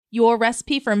Your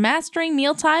recipe for mastering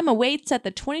mealtime awaits at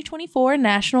the 2024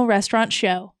 National Restaurant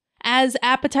Show. As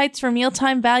appetites for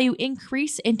mealtime value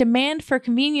increase and demand for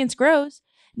convenience grows,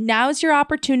 now is your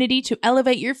opportunity to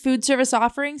elevate your food service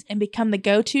offerings and become the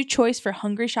go-to choice for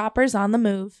hungry shoppers on the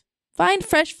move. Find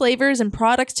fresh flavors and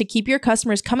products to keep your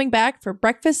customers coming back for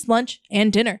breakfast, lunch,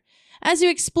 and dinner as you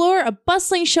explore a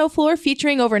bustling show floor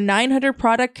featuring over 900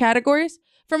 product categories,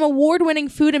 from award-winning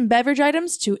food and beverage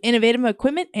items to innovative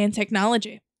equipment and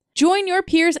technology. Join your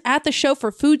peers at the show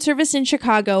for food service in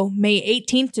Chicago, May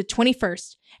 18th to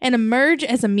 21st, and emerge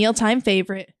as a mealtime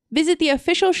favorite. Visit the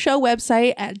official show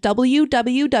website at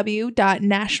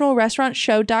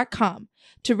www.nationalrestaurantshow.com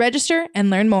to register and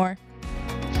learn more.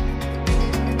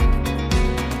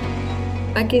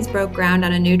 Buc-ee's broke ground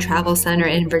on a new travel center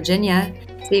in Virginia.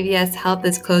 CVS Health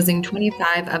is closing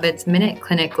 25 of its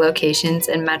MinuteClinic locations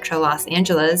in Metro Los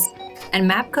Angeles, and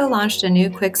MAPCO launched a new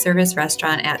quick-service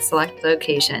restaurant at select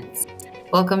locations.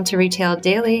 Welcome to Retail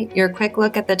Daily, your quick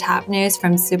look at the top news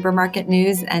from Supermarket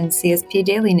News and CSP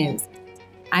Daily News.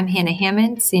 I'm Hannah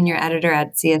Hammond, Senior Editor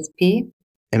at CSP.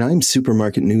 And I'm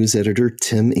Supermarket News Editor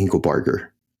Tim Engelbarger.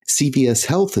 CVS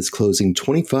Health is closing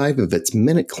 25 of its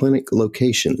MinuteClinic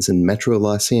locations in Metro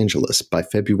Los Angeles by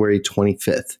February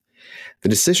 25th. The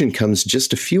decision comes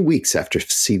just a few weeks after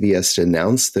CVS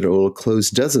announced that it will close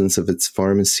dozens of its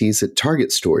pharmacies at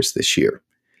Target stores this year.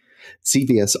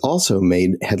 CVS also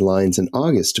made headlines in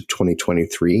August of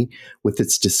 2023 with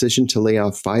its decision to lay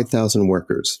off 5,000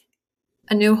 workers.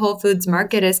 A new Whole Foods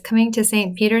market is coming to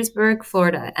St. Petersburg,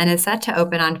 Florida, and is set to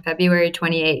open on February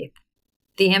 28th.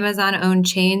 The Amazon-owned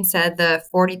chain said the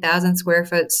 40,000 square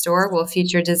foot store will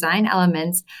feature design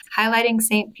elements highlighting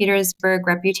St. Petersburg's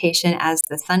reputation as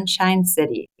the Sunshine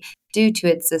City due to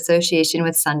its association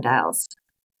with sundials.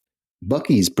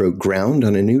 Buc-ee's broke ground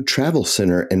on a new travel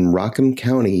center in Rockland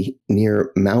County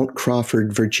near Mount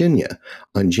Crawford, Virginia,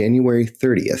 on January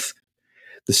 30th.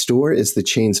 The store is the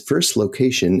chain's first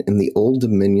location in the Old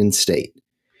Dominion state.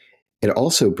 It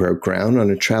also broke ground on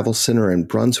a travel center in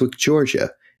Brunswick,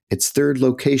 Georgia, its third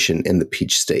location in the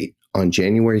Peach State, on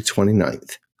January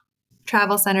 29th.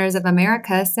 Travel Centers of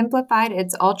America simplified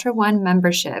its Ultra One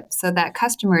membership so that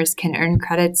customers can earn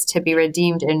credits to be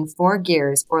redeemed in 4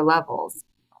 gears or levels.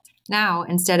 Now,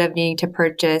 instead of needing to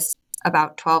purchase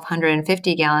about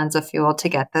 1,250 gallons of fuel to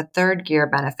get the third gear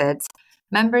benefits,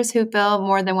 members who fill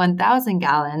more than 1,000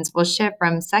 gallons will shift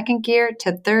from second gear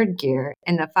to third gear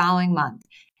in the following month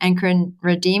and can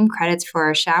redeem credits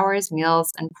for showers,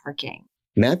 meals, and parking.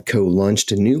 MAPCO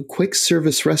launched a new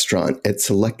quick-service restaurant at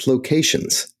select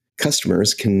locations.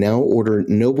 Customers can now order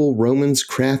Noble Roman's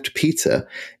Craft Pizza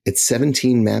at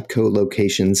 17 MAPCO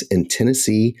locations in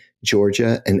Tennessee,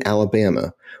 Georgia, and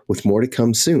Alabama, with more to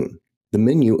come soon. The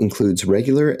menu includes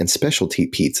regular and specialty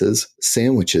pizzas,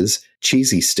 sandwiches,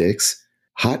 cheesy sticks,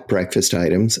 hot breakfast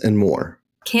items, and more.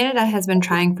 Canada has been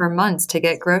trying for months to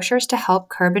get grocers to help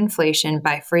curb inflation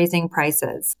by freezing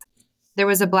prices. There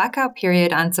was a blackout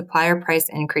period on supplier price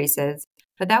increases,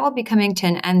 but that will be coming to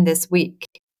an end this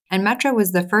week, and Metro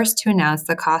was the first to announce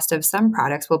the cost of some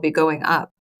products will be going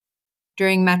up.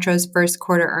 During Metro's first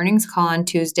quarter earnings call on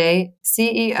Tuesday,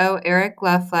 CEO Eric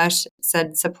LaFlèche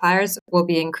said suppliers will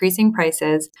be increasing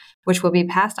prices, which will be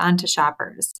passed on to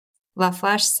shoppers.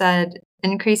 LaFlèche said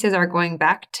increases are going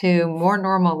back to more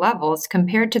normal levels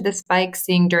compared to the spikes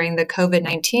seen during the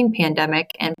COVID-19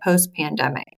 pandemic and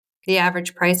post-pandemic. The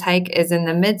average price hike is in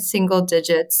the mid-single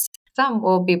digits. Some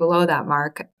will be below that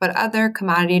mark, but other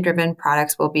commodity-driven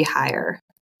products will be higher.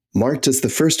 Marked as the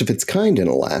first of its kind in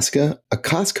Alaska, a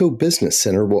Costco business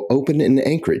center will open in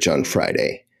Anchorage on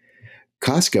Friday.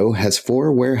 Costco has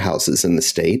 4 warehouses in the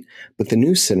state, but the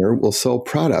new center will sell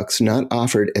products not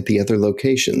offered at the other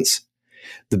locations.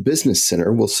 The business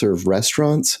center will serve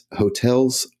restaurants,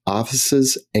 hotels,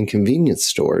 offices, and convenience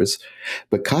stores,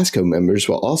 but Costco members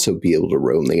will also be able to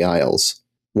roam the aisles.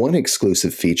 One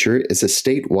exclusive feature is a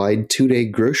statewide 2-day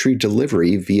grocery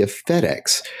delivery via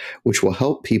FedEx, which will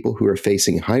help people who are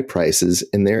facing high prices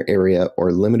in their area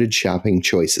or limited shopping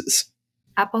choices.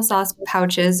 Applesauce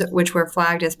pouches, which were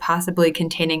flagged as possibly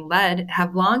containing lead,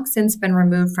 have long since been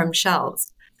removed from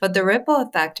shelves, but the ripple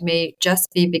effect may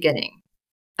just be beginning.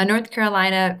 A North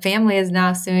Carolina family is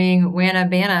now suing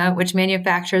Wanna-Banna, which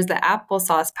manufactures the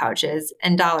applesauce pouches,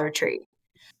 and Dollar Tree.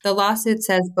 The lawsuit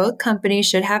says both companies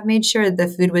should have made sure the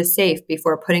food was safe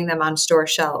before putting them on store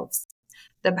shelves.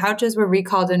 The pouches were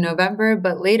recalled in November,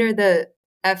 but later the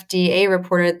FDA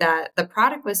reported that the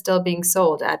product was still being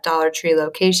sold at Dollar Tree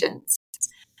locations.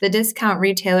 The discount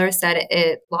retailer said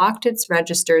it locked its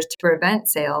registers to prevent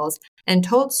sales and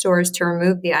told stores to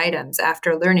remove the items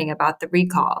after learning about the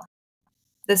recall.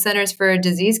 The Centers for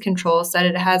Disease Control said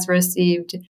it has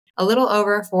received a little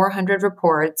over 400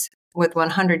 reports, with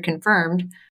 100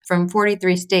 confirmed, from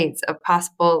 43 states of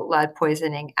possible lead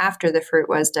poisoning after the fruit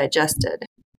was digested.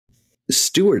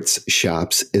 Stewart's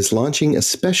Shops is launching a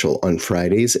special on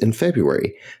Fridays in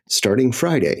February, starting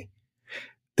Friday.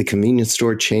 The convenience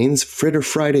store chain's Fritter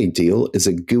Friday deal is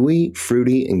a gooey,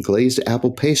 fruity, and glazed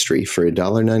apple pastry for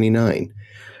 $1.99.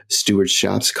 Stewart's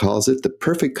Shops calls it the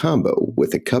perfect combo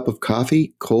with a cup of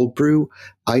coffee, cold brew,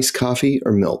 iced coffee,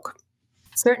 or milk.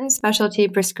 Certain specialty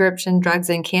prescription drugs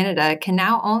in Canada can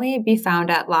now only be found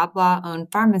at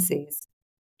Loblaw-owned pharmacies.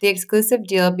 The exclusive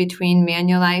deal between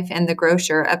Manulife and the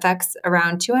grocer affects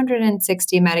around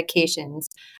 260 medications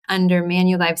under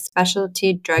Manulife's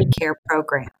specialty drug care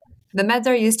program. The meds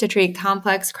are used to treat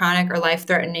complex, chronic, or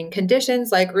life-threatening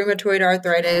conditions like rheumatoid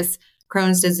arthritis,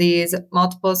 Crohn's disease,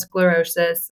 multiple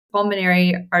sclerosis,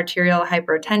 pulmonary arterial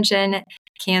hypertension,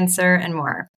 cancer, and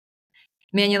more.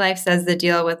 Manulife says the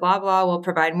deal with Loblaw will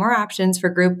provide more options for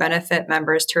group benefit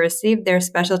members to receive their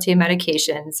specialty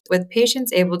medications, with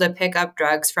patients able to pick up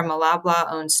drugs from a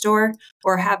Loblaw-owned store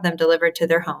or have them delivered to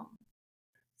their home.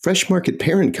 Fresh Market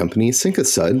parent company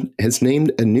Syncasud has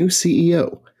named a new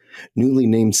CEO. Newly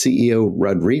named CEO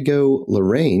Rodrigo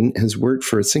Lorraine has worked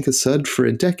for Syncasud for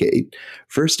a decade,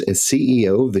 first as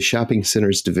CEO of the shopping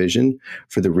centers division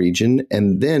for the region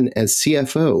and then as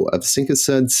CFO of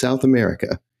Syncasud South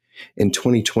America. In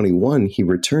 2021, he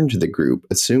returned to the group,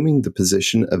 assuming the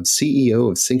position of CEO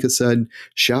of Syncasud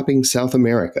Shopping South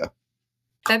America.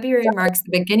 February marks the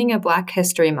beginning of Black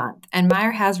History Month, and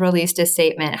Meijer has released a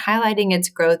statement highlighting its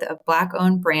growth of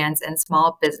Black-owned brands and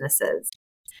small businesses.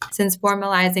 Since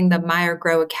formalizing the Meijer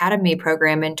Grow Academy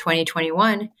program in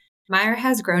 2021, Meijer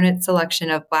has grown its selection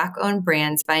of Black-owned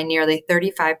brands by nearly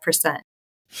 35%.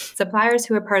 Suppliers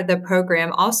who are part of the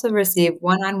program also receive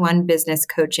one-on-one business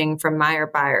coaching from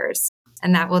Meijer buyers.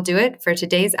 And that will do it for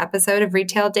today's episode of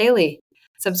Retail Daily.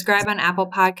 Subscribe on Apple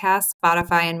Podcasts,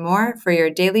 Spotify, and more for your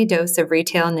daily dose of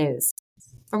retail news.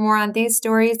 For more on these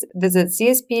stories, visit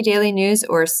CSP Daily News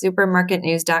or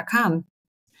supermarketnews.com.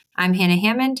 I'm Hannah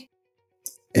Hammond.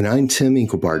 And I'm Tim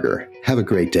Inkelbarger. Have a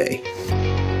great day.